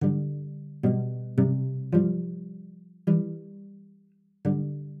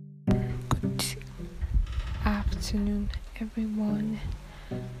afternoon, everyone.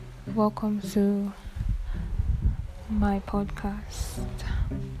 Welcome to my podcast.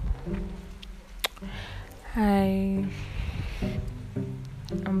 I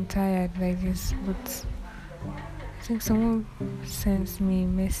am tired like this, but I think someone sent me a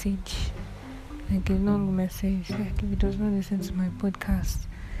message, like a long message, like if it does not listen to my podcast,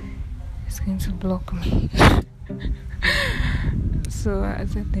 it's going to block me. So I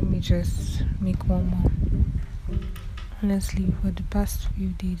said, let me just make one more. Honestly, for the past few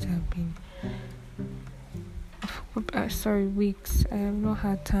days, weeks, I have not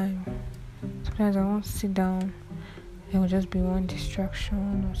had time. Sometimes I won't sit down. There will just be one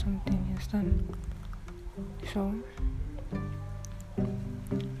distraction or something. You understand? So,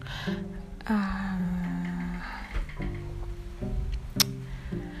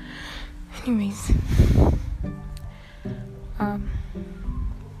 anyways,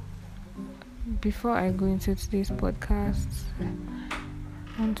 before I go into today's podcast,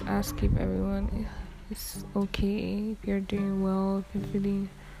 I want to ask if everyone is okay, if you're doing well, if you're feeling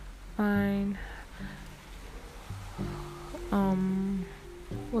fine,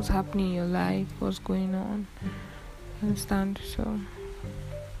 what's happening in your life, what's going on, you understand? So,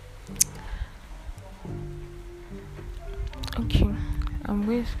 okay, I'm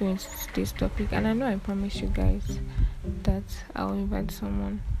going to go into today's topic, and I know I promised you guys that I'll invite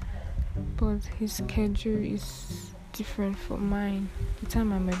someone, but his schedule is different from mine. The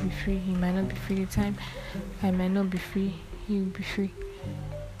time I might be free, he might not be free. The time I might not be free, he will be free.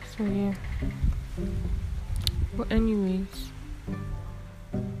 So yeah. But anyways,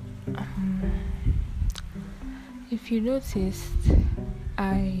 if you noticed,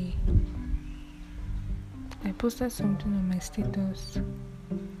 I posted something on my status.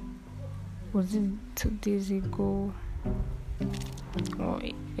 Was it 2 days ago or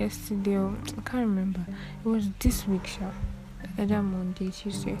yesterday? Or I can't remember. It was this week, either Monday,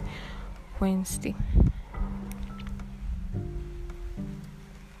 Tuesday, Wednesday.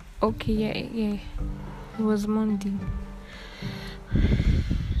 Okay, yeah. It was Monday.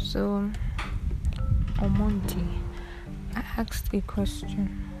 So on Monday, I asked a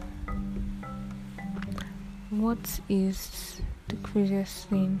question. What is the craziest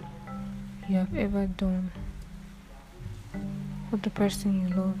thing you have ever done with the person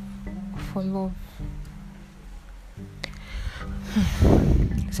you love, for love?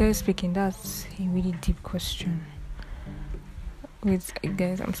 So speaking, that's a really deep question. Wait,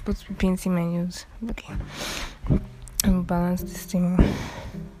 guys, I'm supposed to be painting my nails. Okay, let me balance this thing.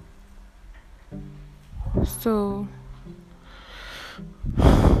 So,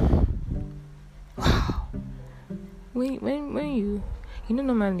 wow. When you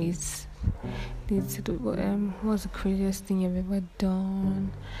normally it's what's the craziest thing you've ever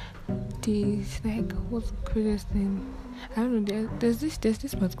done? What's the craziest thing? I don't know. There's this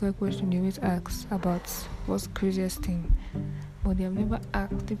particular question they always ask about what's the craziest thing, but they have never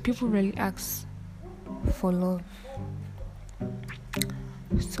asked. The people really ask for love.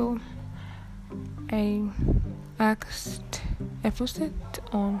 So I posted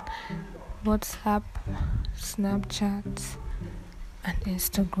on WhatsApp, Snapchat, and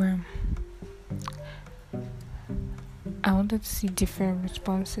Instagram. I wanted to see different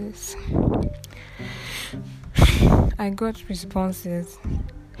responses. I got responses.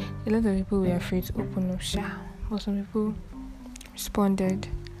 A lot of people were afraid to open up, but some people responded,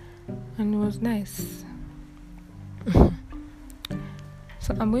 and it was nice.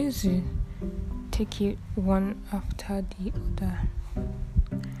 So I'm going to take it one after the other.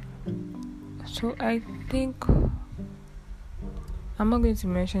 So I think I'm not going to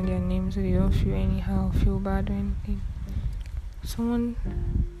mention their names so they don't feel bad or anything. Someone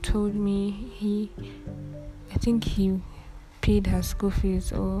told me I think he paid her school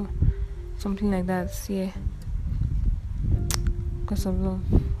fees or something like that, yeah, because of love,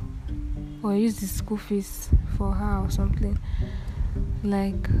 or used the school fees for her or something.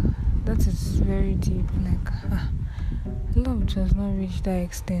 Like, that is very deep. Like, love does not reach that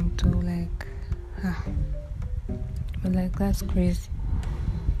extent to but like, that's crazy,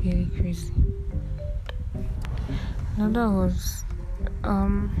 really crazy. Another was I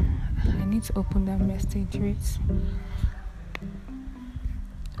need to open that message. Wait,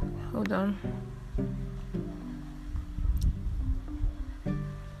 hold on.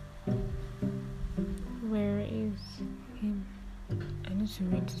 Where is him? I need to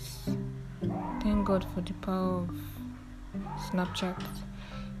read this. Thank God for the power of Snapchat.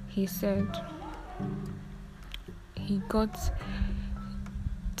 He said he got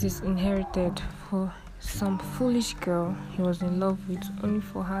disinherited for some foolish girl he was in love with, only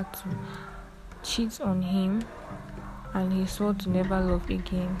for her to cheats on him and he swore to never love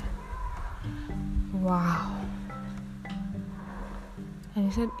again. Wow. And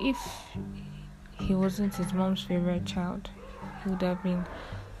he said if he wasn't his mom's favorite child, he would have been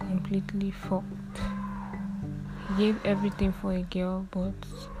completely fucked. He gave everything for a girl, but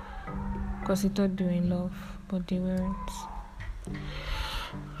because he thought they were in love, but they weren't.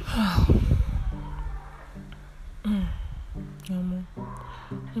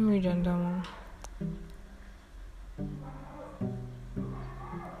 Let me read another one.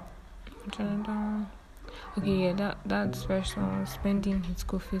 Okay, yeah, that's first one, spending his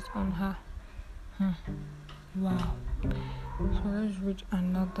school fees on her. Wow. So let's read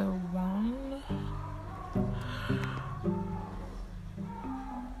another one.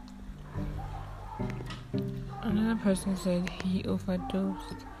 Another person said he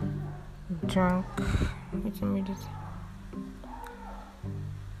overdosed, drunk. Let me read it.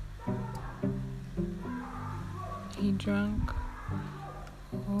 He drank.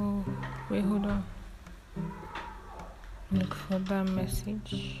 Oh, wait, hold on. Look for that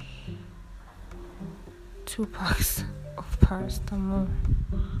message. 2 packs of paracetamol.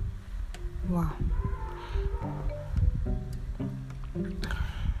 Wow.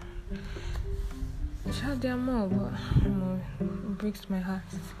 There are more, but it breaks my heart.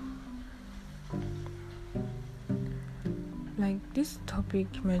 Like, this topic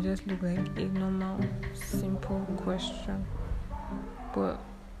might just look like a normal, simple question, but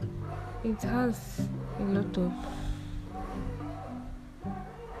it has a lot of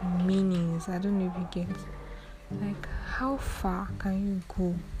meanings. I don't know if you get. Like, how far can you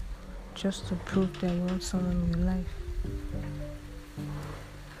go just to prove that you want someone in your life?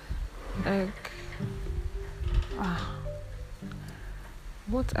 Like,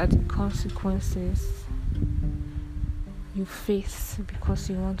 what are the consequences you face because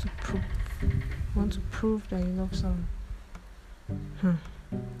you want to prove that you love someone?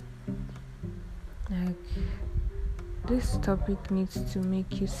 Like, this topic needs to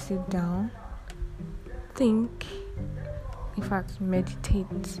make you sit down, think, in fact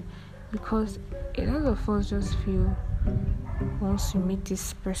meditate, because a lot of us just feel once you meet this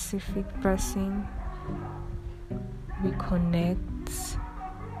specific person, we connect,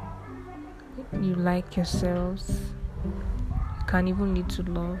 you like yourselves, you can even lead to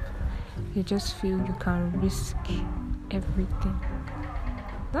love. You just feel you can risk everything.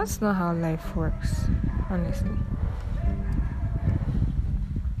 That's not how life works, honestly.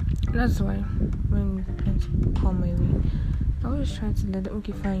 That's why when people come my way, I always try to let them,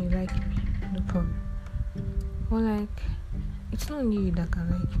 okay, fine, you like me, no problem. But like, it's not only you that can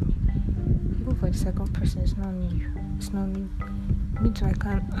like me. Even for the second person, it's not only you. It's not me. Me too, I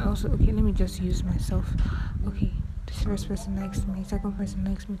also, okay, let me just use myself. Okay, this first person likes me, second person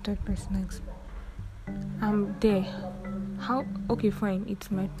likes me, third person likes me. I'm there. How? Okay, fine,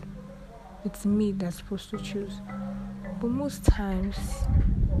 it's me that's supposed to choose. But most times,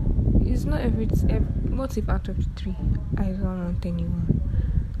 it's not what if out of the 3, I don't want anyone?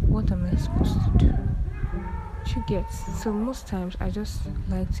 What am I supposed to do? She gets. So most times, I just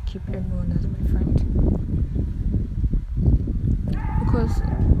like to keep everyone as my friend. Because,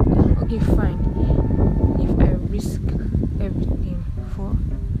 okay, fine, if I risk everything for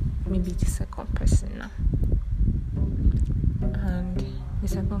maybe the second person now, and the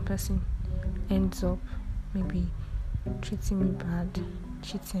second person ends up maybe treating me bad,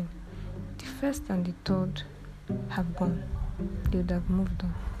 cheating, the first and the third have gone. They would have moved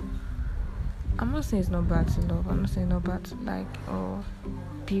on. I'm not saying it's not bad to love. I'm not saying it's not bad to like or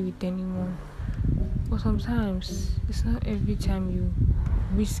be with anyone. But sometimes it's not every time you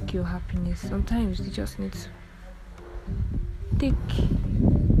risk your happiness. Sometimes you just need to take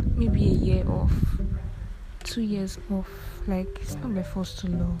maybe a year off, 2 years off. Like, it's not my force to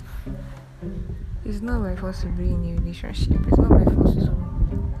love. It's not my force to be in a relationship. It's not my force to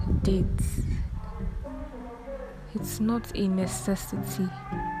date. It's not a necessity,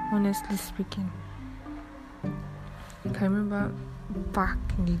 honestly speaking. I remember back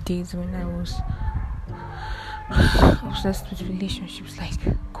in the days when I was obsessed with relationships. Like,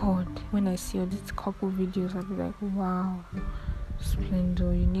 God, when I see all these couple videos, I'll be like, wow,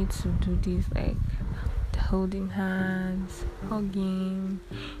 Splendor, you need to do this, like holding hands, hugging,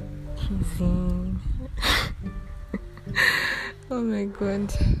 kissing. Oh my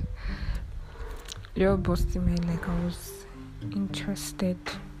God, you're busting me like I was interested.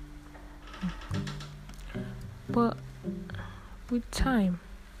 But with time,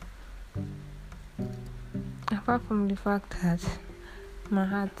 apart from the fact that my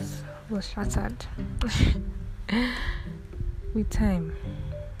heart was shattered, with time,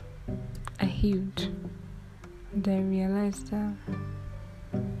 I healed. Then realized that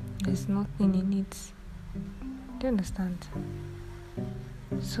there's nothing in it. Do you understand?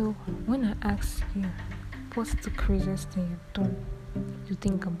 So when I ask you, what's the craziest thing you've done? You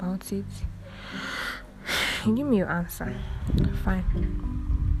think about it. You give me your answer. Fine.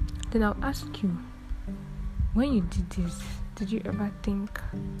 Then I'll ask you, when you did this, did you ever think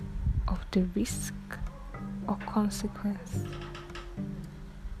of the risk or consequence?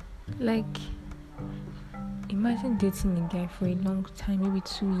 Like, imagine dating a guy for a long time, maybe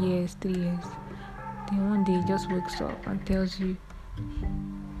 2 years, 3 years. Then one day he just wakes up and tells you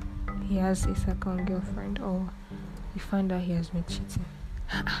he has a second girlfriend, or you find out he has been cheating.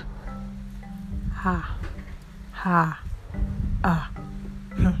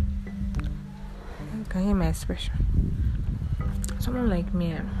 You can hear my expression. Someone like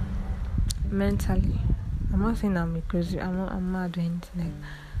me, mentally, I'm not saying I'm crazy, I'm mad or anything. Like,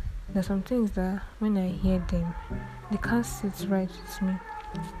 there's some things that when I hear them, they can't sit right with me.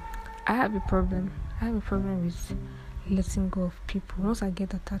 I have a problem with letting go of people. Once I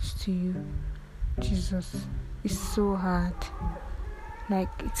get attached to you, Jesus, it's so hard. Like,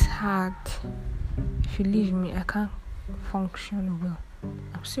 it's hard. If you leave me, I can't function well.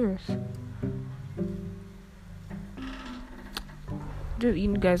 I'm serious. Do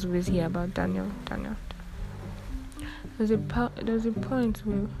you guys always hear about Daniel? There's a point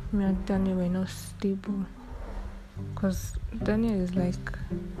where me and Daniel were not stable, because Daniel is like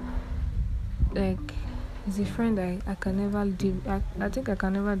he's a friend I can never do. I think I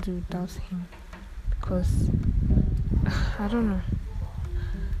can never do without him, because I don't know.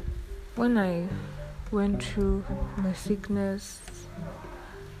 When I went through my sickness,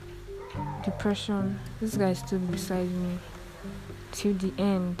 depression, this guy stood beside me till the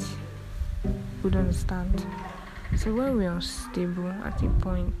end. Would understand. So when we were unstable at a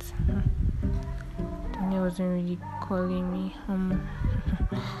point, Daniel wasn't really calling me.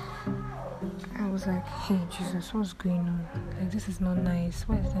 I was like, hey Jesus, what's going on? Like, this is not nice.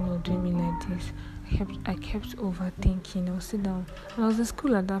 Why is Daniel doing me like this? I kept overthinking. I would sit down. And I was in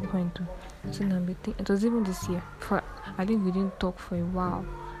school at that point too. So it was even this year. I think we didn't talk for a while.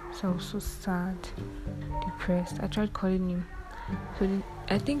 So I was so sad, depressed. I tried calling him. So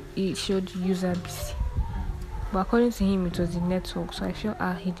I think it showed user busy. But according to him, it was the network. So I felt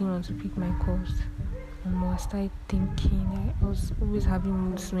he didn't want to pick my calls. And I started thinking. I was always having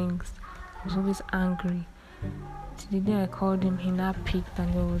mood swings. I was always angry. Till the day I called him, he now picked,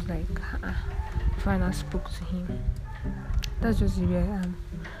 and I was like, before I now spoke to him. That's just the way I am.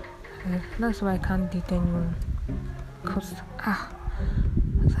 That's why I can't date anyone. Because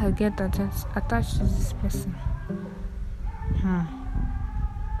I get attached to this person.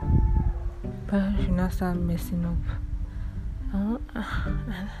 But I should not start messing up.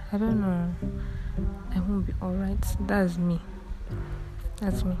 I don't know. I won't be alright. That's me.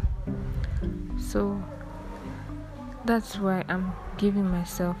 So that's why I'm giving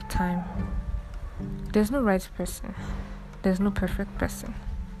myself time. There's no right person. There's no perfect person.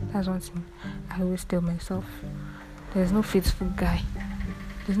 That's one thing I always tell myself. There's no faithful guy.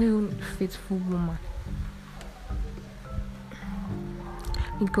 There's no even faithful woman.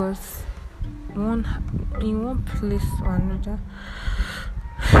 Because in one place or another,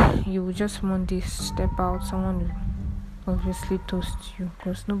 you will just one day step out, someone will obviously toast you,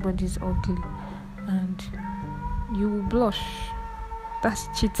 because nobody's ugly, and you will blush. That's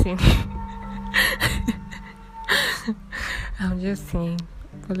cheating. I'm just saying.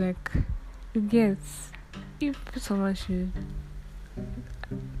 But like, you get, if someone should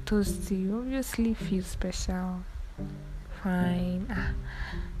toast you, obviously feel special. Fine.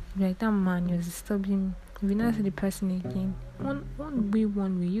 Like, that man, you're disturbing me. If you not see the person again, one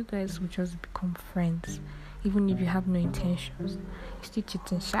way, you guys will just become friends, even if you have no intentions. You're still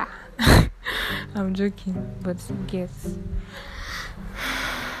cheating, sha. I'm joking, but yes.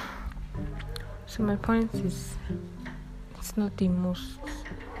 So my point is, it's not the most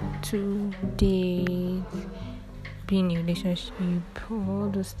to date, be in a relationship, all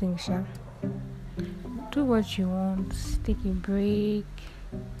those things, sha. Do what you want, take a break,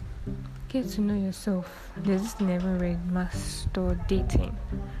 get to know yourself. There's this thing I haven't read, master dating.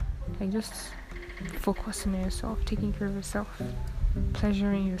 Like, just focusing on yourself, taking care of yourself,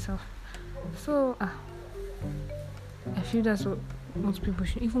 pleasuring yourself. So I feel that's what most people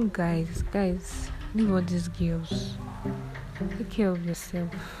should, even guys, leave all these girls. Take care of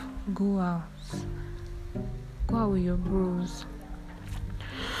yourself. Go out with your bros.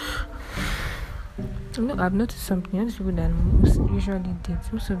 I've noticed something. These people that usually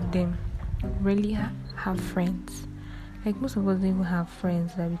date, most of them really have friends. Like, most of us don't even have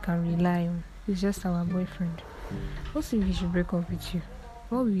friends that we can rely on. He's just our boyfriend. What if he should break up with you?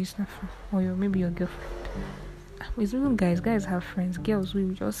 What will you snap for? Or maybe your girlfriend? It's even guys. Guys have friends. Girls, we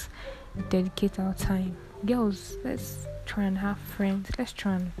will just dedicate our time. Girls, let's try and have friends. Let's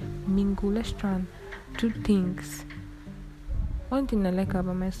try and mingle. Let's try and do things. One thing I like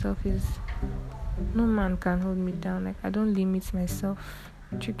about myself is no man can hold me down. Like, I don't limit myself.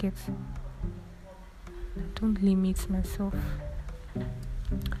 Do you get? I don't limit myself.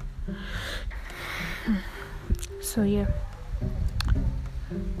 So yeah,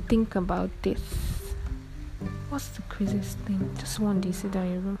 think about this. What's the craziest thing? Just one day, sit down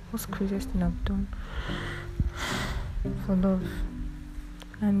in your room. What's the craziest thing I've done for love?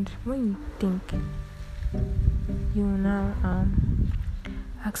 And when you think, you will now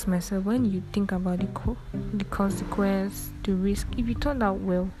ask myself, when you think about the consequence, the risk, if you turned out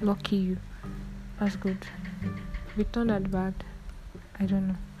well, lucky you, that's good. If you turned out bad, I don't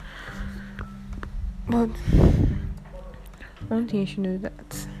know. But one thing you should know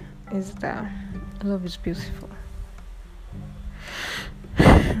that is that love is beautiful.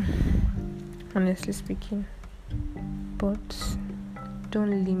 Honestly speaking. But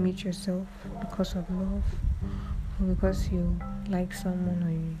don't limit yourself because of love, or because you like someone,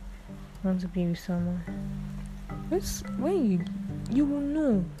 or you want to be with someone. When you will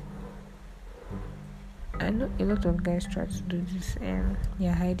know. I know a lot of guys try to do this,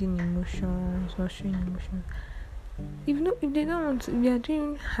 you're hiding emotions, not showing emotions. If they don't want to, if they are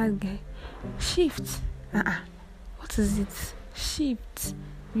doing hard guy, shift. What is it? Shift.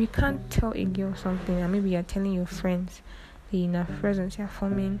 You can't tell a girl something, and maybe you're telling your friends that in her presence you're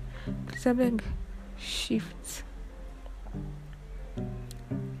forming. Please, I beg, shift.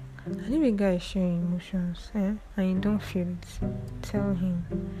 And if a guy is showing emotions, and you don't feel it, tell him.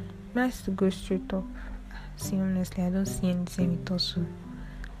 Nice to go straight up. See, honestly, I don't see anything with us. So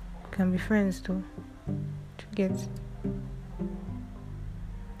can be friends though. To get.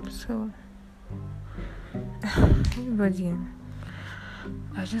 So everybody,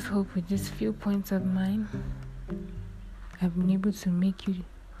 I just hope with these few points of mine, I've been able to make you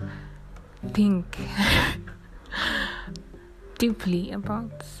think deeply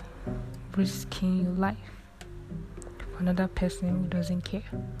about risking your life for another person who doesn't care.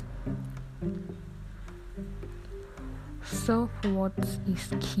 Self-worth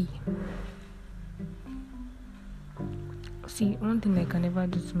is key. See, one thing I can never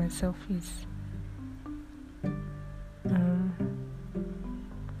do to myself is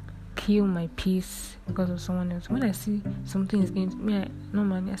kill my peace because of someone else. When I see something is going to me,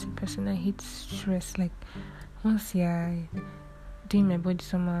 normally as a person, I hate stress. Like, once you're doing my body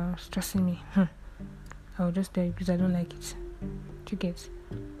somehow stressing me, I will just tell you because I don't like it. Do you get?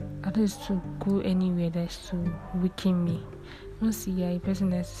 I don't used to go anywhere that's to weaken me. Once you're a person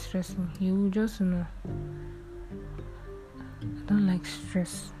that's stressing, you will just know. I don't like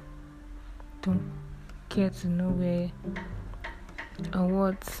stress. Don't care to know where or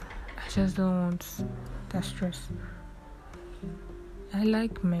what. I just don't want that stress. I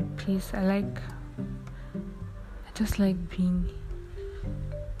like my peace. I just like being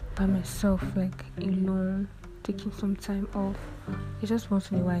by myself, like alone, taking some time off. It's just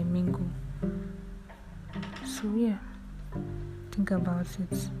once in a while I mingle. So yeah, think about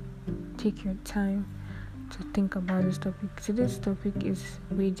it. Take your time to think about this topic. Today's topic is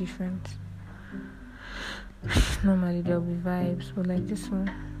way different. Normally there'll be vibes, but like this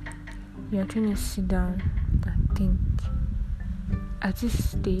one, you're trying to sit down and think. At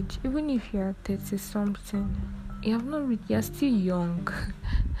this stage, even if you're 30 something, you're still young.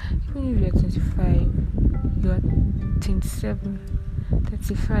 Even if you're 25, you're 27,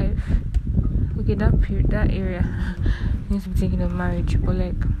 35. Okay, that area needs to be taken of marriage, but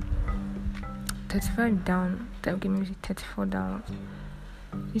like 35 down, okay, maybe 34 down,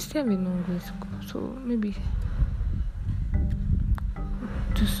 you still have a long way to go. So maybe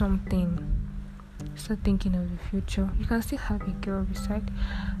do something. Start thinking of the future. You can still have a girl beside.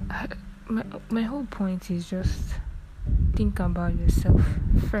 My whole point is just think about yourself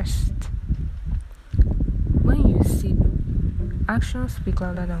first. When you see actions speak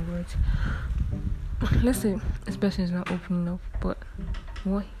louder than words. Let's say this person is not opening up, but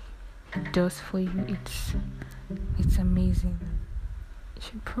what it does for you, it's amazing. You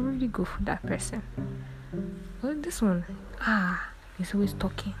should probably go for that person. But this one, he's always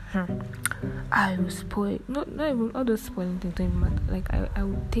talking. I will spoil. Not even all those spoiling things don't even matter. Like I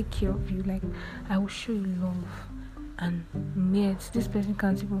will take care of you. Like I will show you love. And yet this person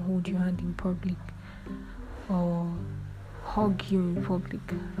can't even hold your hand in public or hug you in public.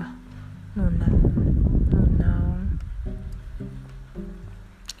 No.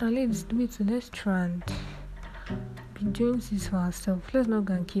 And let's try and be doing this for ourselves. Let's not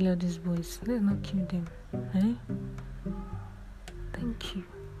go and kill all these boys. Let's not kill them. Eh? Thank you.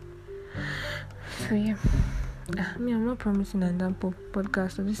 So yeah. I'm not promising a damn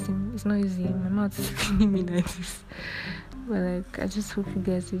podcast, so this thing is not easy. My mouth is spinning me like this. But I just hope you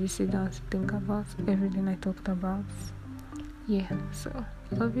guys really sit down to think about everything I talked about. Yeah, so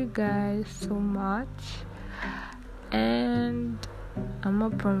love you guys so much. And I'm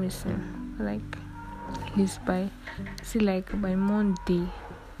not promising, at least by Monday,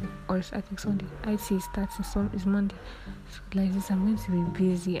 or I think Sunday. I see it starts is Monday. So like this, I'm going to be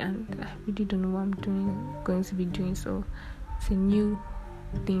busy, and I really don't know what I'm going to be doing. So it's a new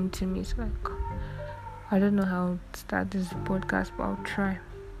thing to me. So I don't know how to start this podcast, but I'll try.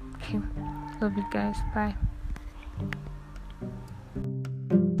 Okay, love you guys. Bye.